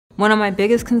One of my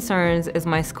biggest concerns is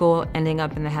my school ending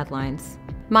up in the headlines.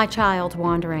 My child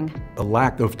wandering. A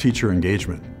lack of teacher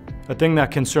engagement. A thing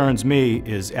that concerns me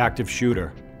is active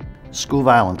shooter. School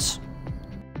violence.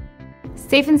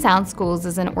 Safe and Sound Schools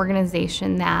is an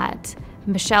organization that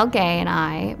Michelle Gay and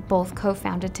I both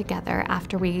co-founded together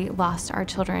after we lost our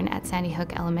children at Sandy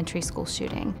Hook Elementary School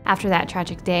shooting. After that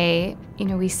tragic day,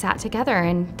 we sat together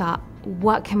and thought,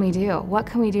 what can we do? What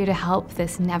can we do to help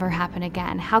this never happen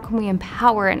again? How can we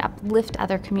empower and uplift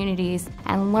other communities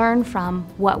and learn from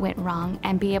what went wrong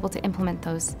and be able to implement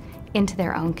those into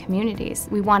their own communities?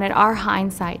 We wanted our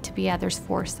hindsight to be others'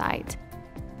 foresight.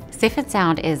 Safe and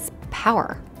Sound is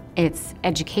power. It's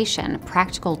education,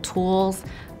 practical tools,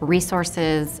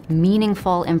 resources,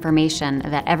 meaningful information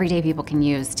that everyday people can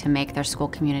use to make their school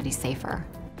community safer.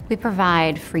 We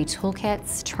provide free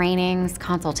toolkits, trainings,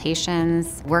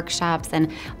 consultations, workshops, and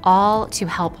all to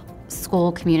help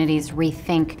school communities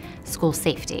rethink school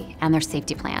safety and their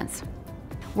safety plans.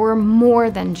 We're more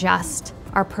than just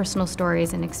our personal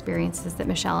stories and experiences that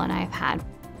Michelle and I have had.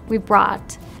 We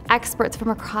brought experts from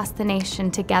across the nation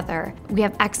together. We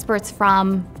have experts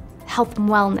from health and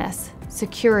wellness,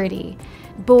 security,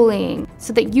 bullying,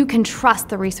 so that you can trust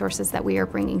the resources that we are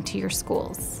bringing to your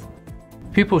schools.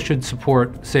 People should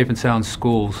support Safe and Sound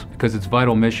Schools because its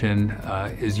vital mission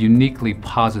is uniquely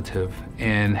positive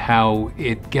in how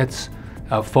it gets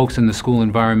folks in the school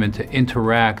environment to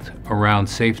interact around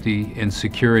safety and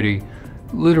security,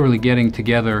 literally getting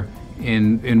together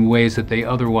in ways that they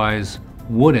otherwise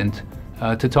wouldn't,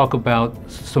 to talk about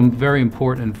some very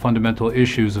important and fundamental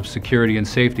issues of security and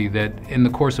safety that in the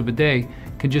course of a day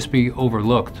can just be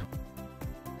overlooked.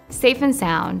 Safe and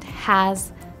Sound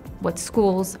has what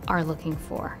schools are looking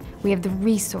for. We have the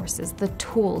resources, the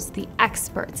tools, the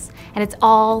experts, and it's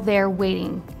all there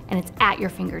waiting, and it's at your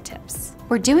fingertips.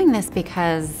 We're doing this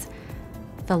because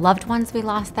the loved ones we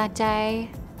lost that day,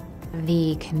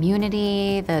 the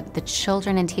community, the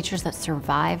children and teachers that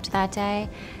survived that day,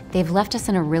 they've left us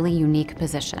in a really unique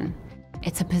position.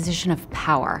 It's a position of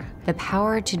power. The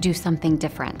power to do something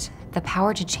different. The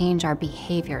power to change our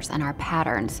behaviors and our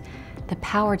patterns. The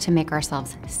power to make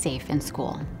ourselves safe in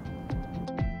school.